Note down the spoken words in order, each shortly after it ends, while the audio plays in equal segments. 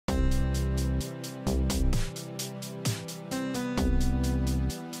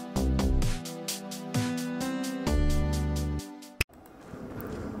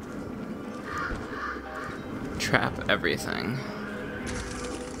Trap everything.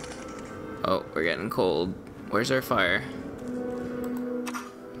 Oh, we're getting cold. Where's our fire?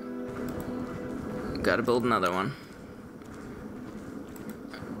 Gotta build another one.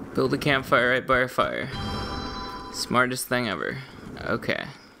 Build a campfire right by our fire. Smartest thing ever. Okay.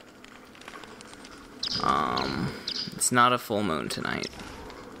 It's not a full moon tonight.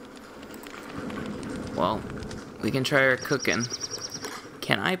 Well, we can try our cooking.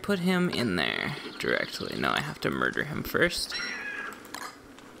 Can I put him in there directly? No, I have to murder him first.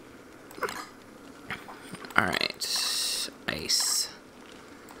 Alright. Ice.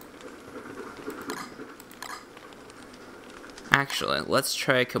 Actually, let's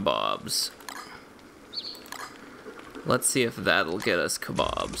try kebabs. Let's see if that'll get us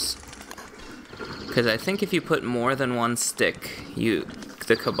kebabs. Because I think if you put more than one stick,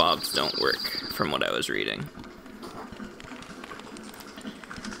 the kebabs don't work, from what I was reading.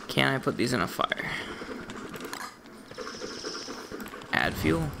 Can I put these in a fire? Add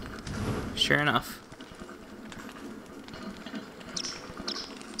fuel? Sure enough.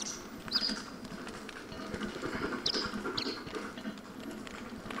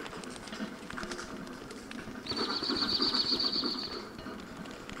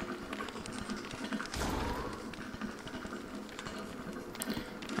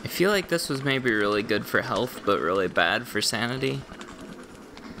 I feel like this was maybe really good for health, but really bad for sanity.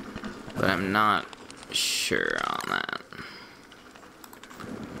 But I'm not sure on that.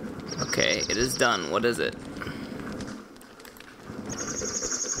 Okay, it is done. What is it?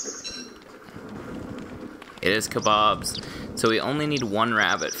 It is kebabs. So we only need one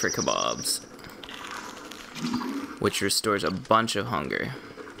rabbit for kebabs, which restores a bunch of hunger.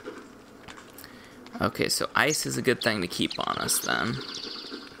 Okay, so ice is a good thing to keep on us then.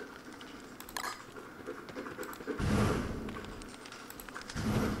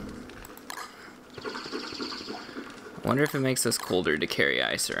 Wonder if it makes us colder to carry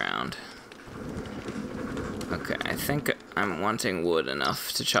ice around. Okay, I think I'm wanting wood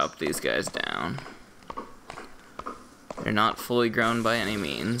enough to chop these guys down. They're not fully grown by any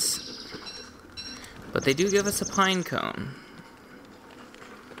means, but they do give us a pine cone.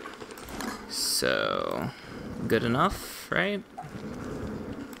 So, good enough, right?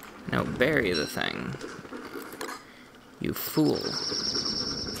 Now bury the thing. You fool.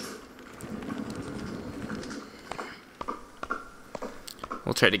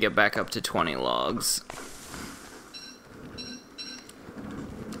 We'll try to get back up to 20 logs.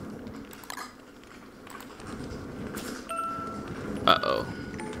 Uh-oh.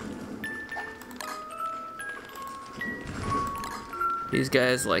 These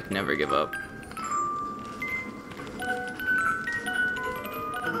guys, like, never give up.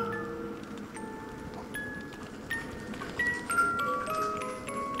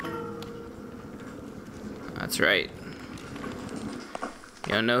 That's right.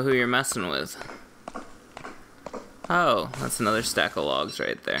 You don't know who you're messing with. Oh, that's another stack of logs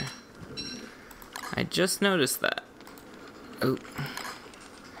right there. I just noticed that. Oh.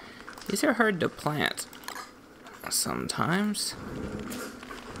 These are hard to plant. Sometimes.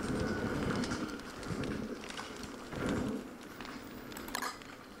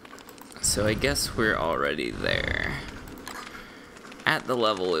 So I guess we're already there. At the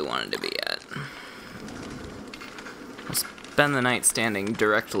level we wanted to be at. Spend the night standing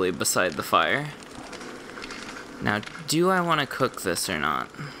directly beside the fire. Now, do I want to cook this or not?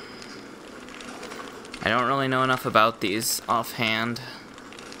 I don't really know enough about these offhand.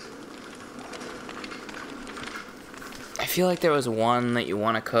 I feel like there was one that you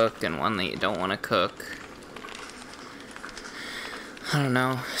want to cook and one that you don't want to cook. I don't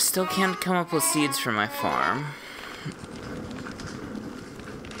know. Still can't come up with seeds for my farm.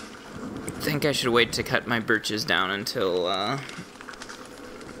 I think I should wait to cut my birches down until a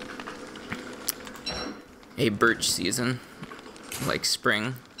birch season, like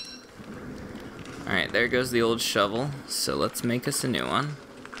spring. Alright, there goes the old shovel, so let's make us a new one.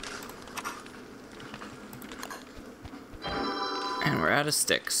 And we're out of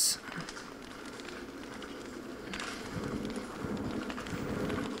sticks.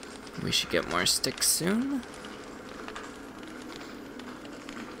 We should get more sticks soon.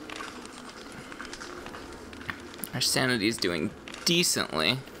 Our sanity's doing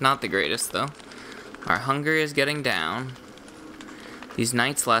decently. Not the greatest, though. Our hunger is getting down. These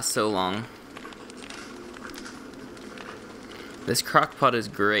nights last so long. This crock pot is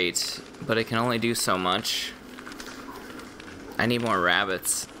great, but it can only do so much. I need more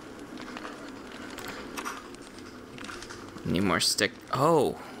rabbits. Need more stick.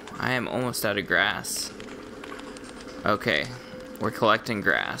 Oh, I am almost out of grass. Okay, we're collecting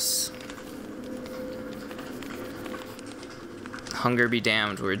grass. Hunger be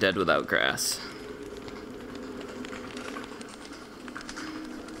damned, we're dead without grass.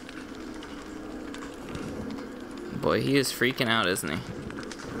 Boy, he is freaking out, isn't he?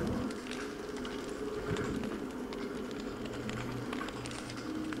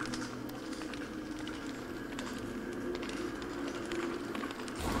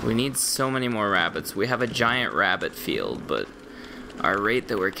 We need so many more rabbits. We have a giant rabbit field, but our rate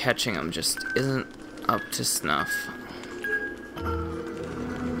that we're catching them just isn't up to snuff.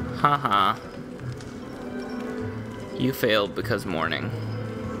 Haha. You failed because morning.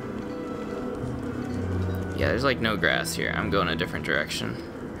 Yeah, there's like no grass here. I'm going a different direction.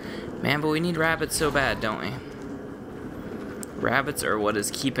 Man, but we need rabbits so bad, don't we? Rabbits are what is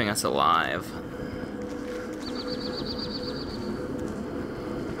keeping us alive.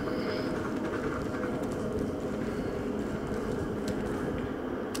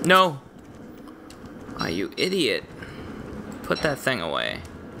 No! Ah, you idiot. Put that thing away.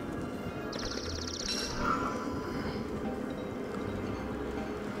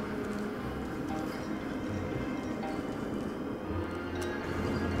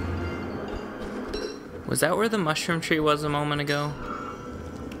 Was that where the mushroom tree was a moment ago?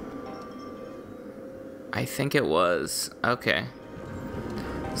 I think it was. Okay.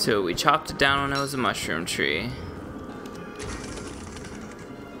 So we chopped it down when it was a mushroom tree.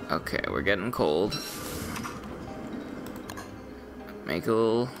 Okay, we're getting cold. Make a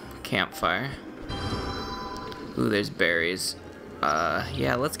little campfire. Ooh, there's berries.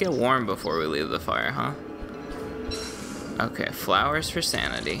 Yeah, let's get warm before we leave the fire, huh? Okay, flowers for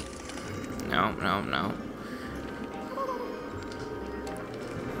sanity. No, no, no.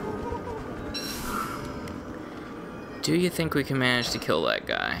 Do you think we can manage to kill that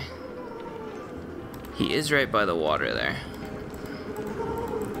guy? He is right by the water there.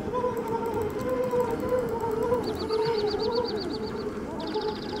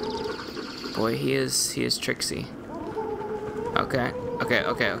 Boy, he is tricksy. Okay, okay,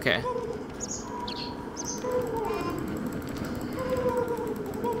 okay, okay.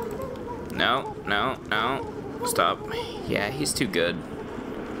 No, no, no. Stop. Yeah, he's too good.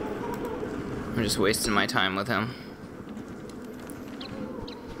 I'm just wasting my time with him.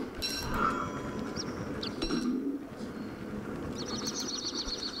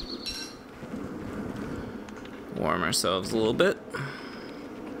 Warm ourselves a little bit.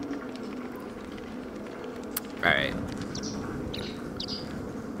 Alright.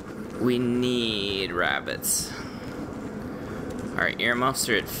 We need rabbits. Our earmuffs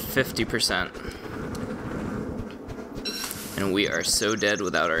are at 50%. And we are so dead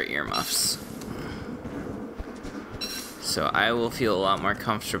without our earmuffs. So I will feel a lot more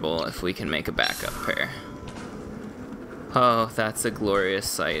comfortable if we can make a backup pair. Oh, that's a glorious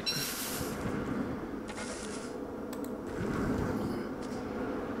sight.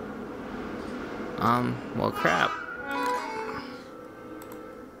 Well, crap.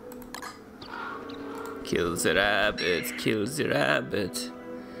 Kills the rabbit, kills the rabbit.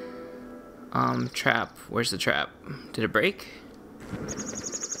 Trap. Where's the trap? Did it break?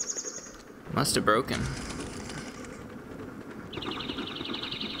 Must have broken.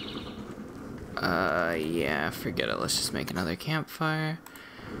 Yeah, forget it. Let's just make another campfire.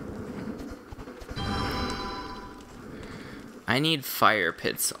 I need fire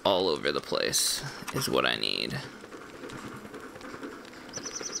pits all over the place, is what I need.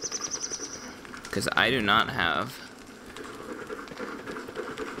 Because I do not have.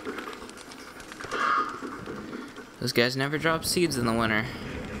 Those guys never drop seeds in the winter.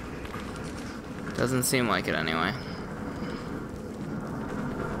 Doesn't seem like it anyway.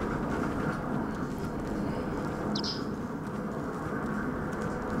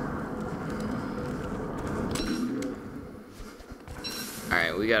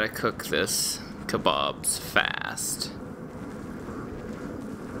 Alright, we gotta cook this kebabs fast.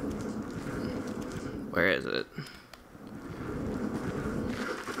 Where is it?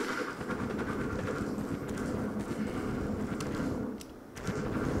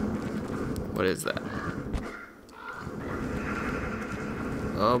 What is that?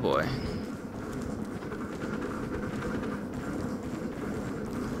 Oh boy.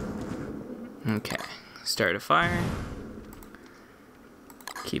 Okay, start a fire.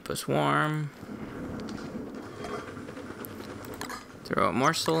 Keep us warm. Throw a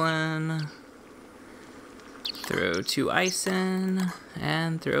morsel in. Throw 2 ice in.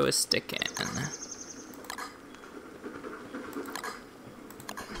 And throw a stick in.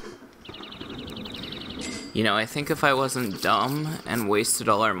 You know, I think if I wasn't dumb and wasted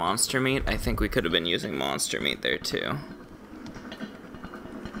all our monster meat, I think we could have been using monster meat there too.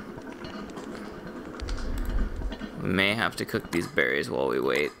 We We may have to cook these berries while we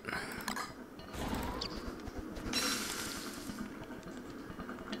wait.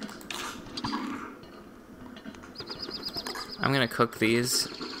 I'm gonna cook these.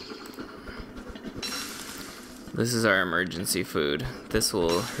 This is our emergency food. This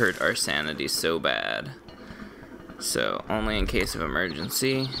will hurt our sanity so bad. So, only in case of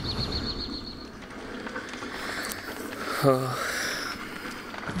emergency.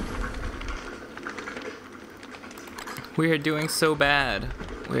 We are doing so bad.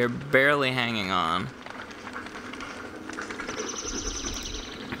 We are barely hanging on.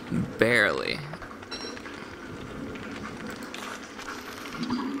 Barely.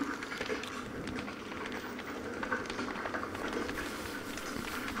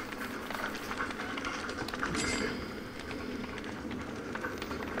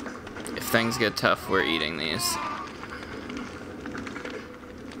 If things get tough, we're eating these.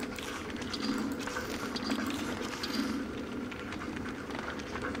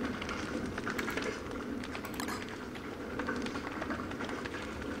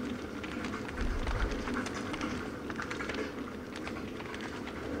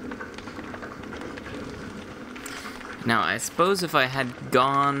 Now, I suppose if I had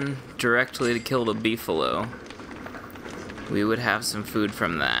gone directly to kill the Beefalo, we would have some food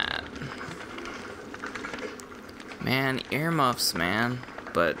from that. Man, earmuffs, man.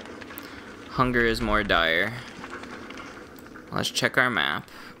 But hunger is more dire. Let's check our map.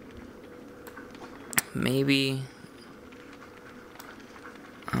 Maybe...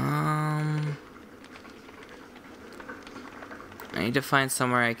 I need to find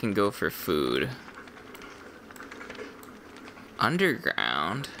somewhere I can go for food.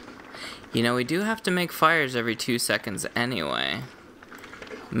 Underground? You know, we do have to make fires every 2 seconds anyway.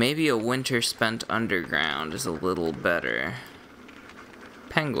 Maybe a winter spent underground is a little better.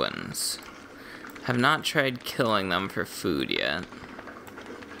 Penguins. Have not tried killing them for food yet.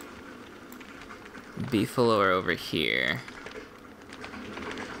 Beefalo are over here.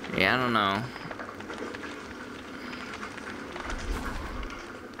 Yeah, I don't know.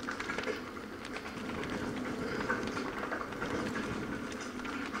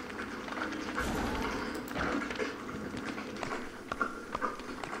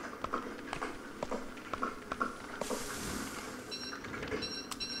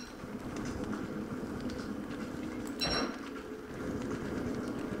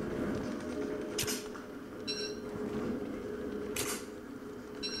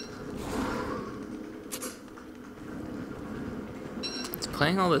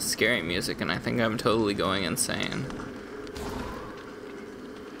 Playing all this scary music and I think I'm totally going insane.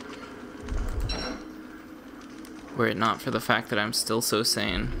 Were it not for the fact that I'm still so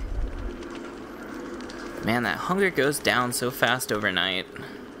sane. Man, that hunger goes down so fast overnight.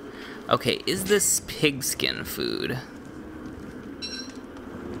 Okay, is this pigskin food?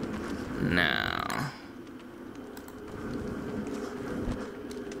 No.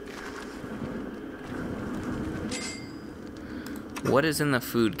 What is in the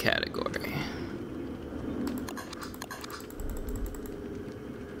food category?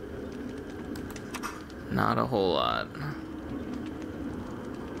 Not a whole lot.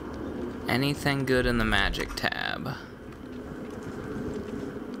 Anything good in the magic tab?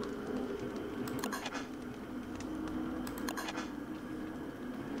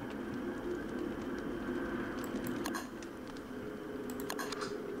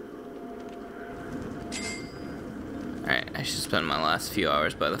 Alright, I should spend my last few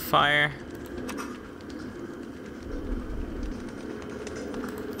hours by the fire.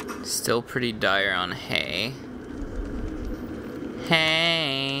 Still pretty dire on hay.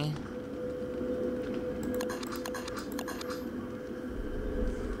 Hay!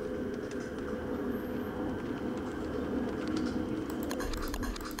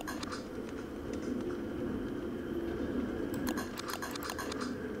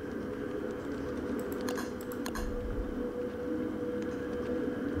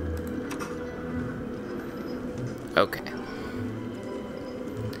 Okay.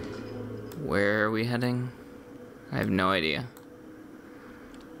 Where are we heading? I have no idea.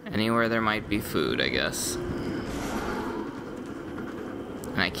 Anywhere there might be food, I guess.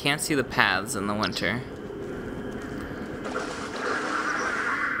 And I can't see the paths in the winter.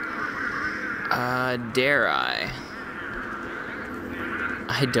 Dare I?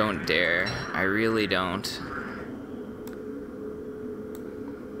 I don't dare. I really don't.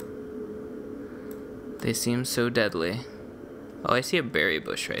 They seem so deadly. Oh, I see a berry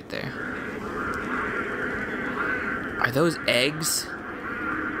bush right there. Are those eggs?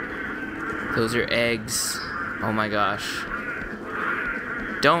 Those are eggs. Oh my gosh.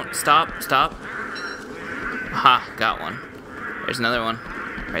 Don't, stop, stop. Aha, got one. There's another one.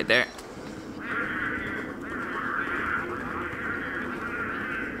 Right there.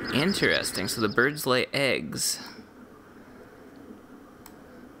 Interesting. So the birds lay eggs.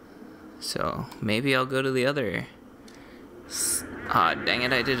 So maybe I'll go to the other. Ah, dang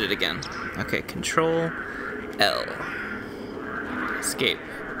it, I did it again. Okay, Control L. Escape.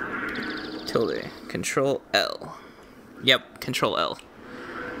 Tilde. Control L. Yep, Control L.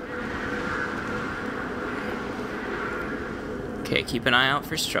 Okay, keep an eye out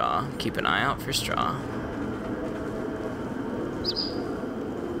for straw. Keep an eye out for straw.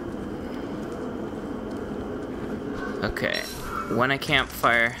 Okay, when a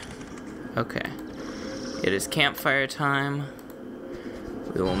campfire... Okay. It is campfire time.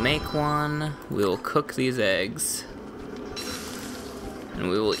 We will make one. We will cook these eggs. And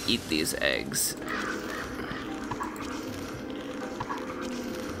we will eat these eggs.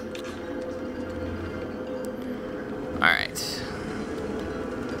 Alright.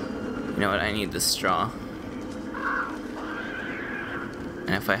 You know what? I need the straw.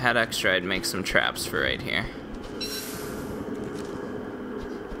 And if I had extra, I'd make some traps for right here.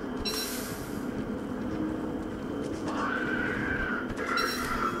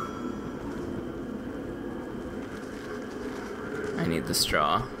 I need the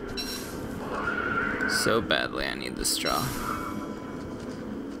straw. So badly I need the straw.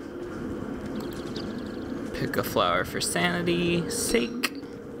 Pick a flower for sanity sake.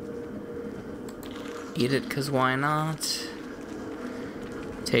 Eat it, 'cause why not?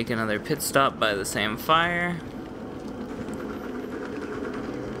 Take another pit stop by the same fire.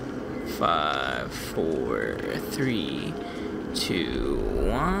 5, 4, 3, 2,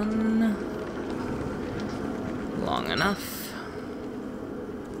 1. Long enough.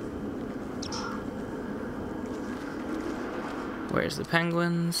 Where's the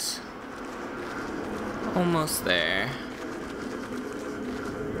penguins? Almost there.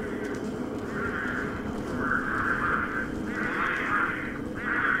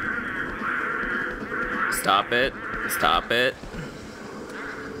 Stop it. Stop it.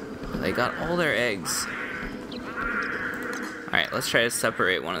 They got all their eggs. Alright, let's try to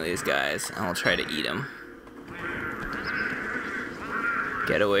separate one of these guys, and I'll try to eat him.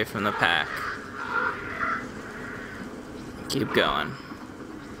 Get away from the pack. Keep going.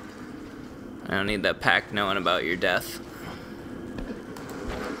 I don't need that pack knowing about your death.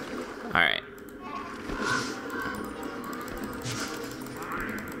 Alright.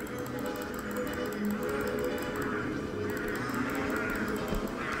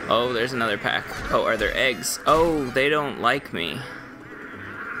 Oh, there's another pack. Oh, are there eggs? Oh, they don't like me.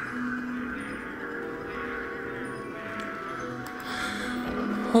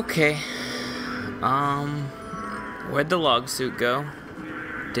 Okay. Where'd the log suit go?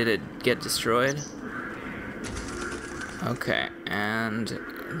 Did it get destroyed? Okay, and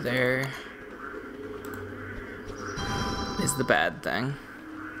there is the bad thing.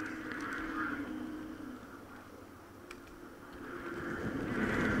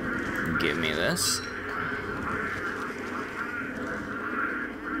 Give me this.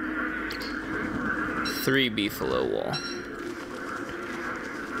 Three beefalo wool.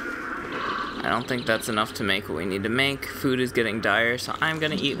 I don't think that's enough to make what we need to make. Food is getting dire, so I'm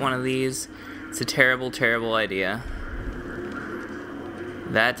gonna eat one of these. It's a terrible, terrible idea.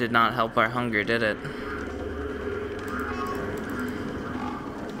 That did not help our hunger, did it?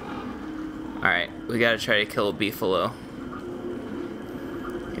 Alright, we gotta try to kill a beefalo.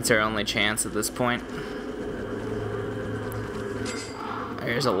 It's our only chance at this point.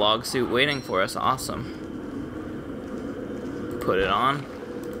 There's a log suit waiting for us. Awesome. Put it on.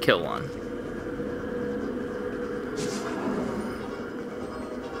 Kill one.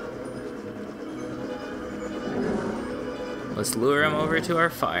 Let's lure him over to our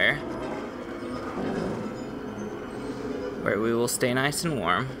fire, where we will stay nice and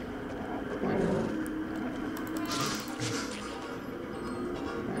warm.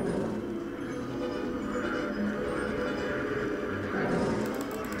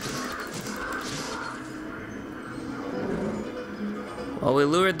 Well, we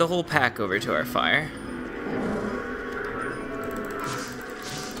lured the whole pack over to our fire.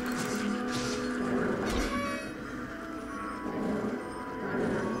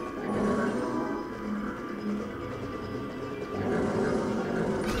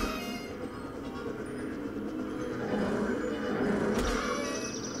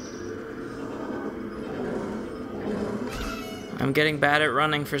 I'm getting bad at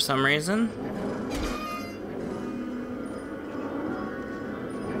running for some reason.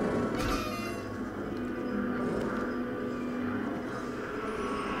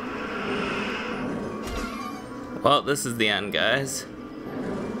 Well, this is the end, guys.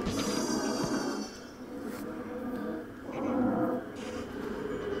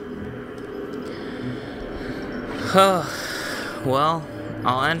 Oh, well,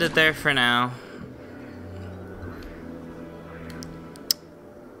 I'll end it there for now.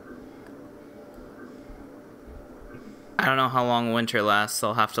 I don't know how long winter lasts,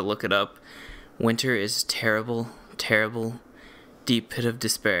 I'll have to look it up. Winter is terrible, terrible, deep pit of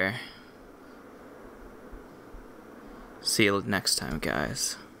despair. See you next time,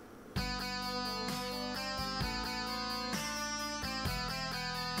 guys.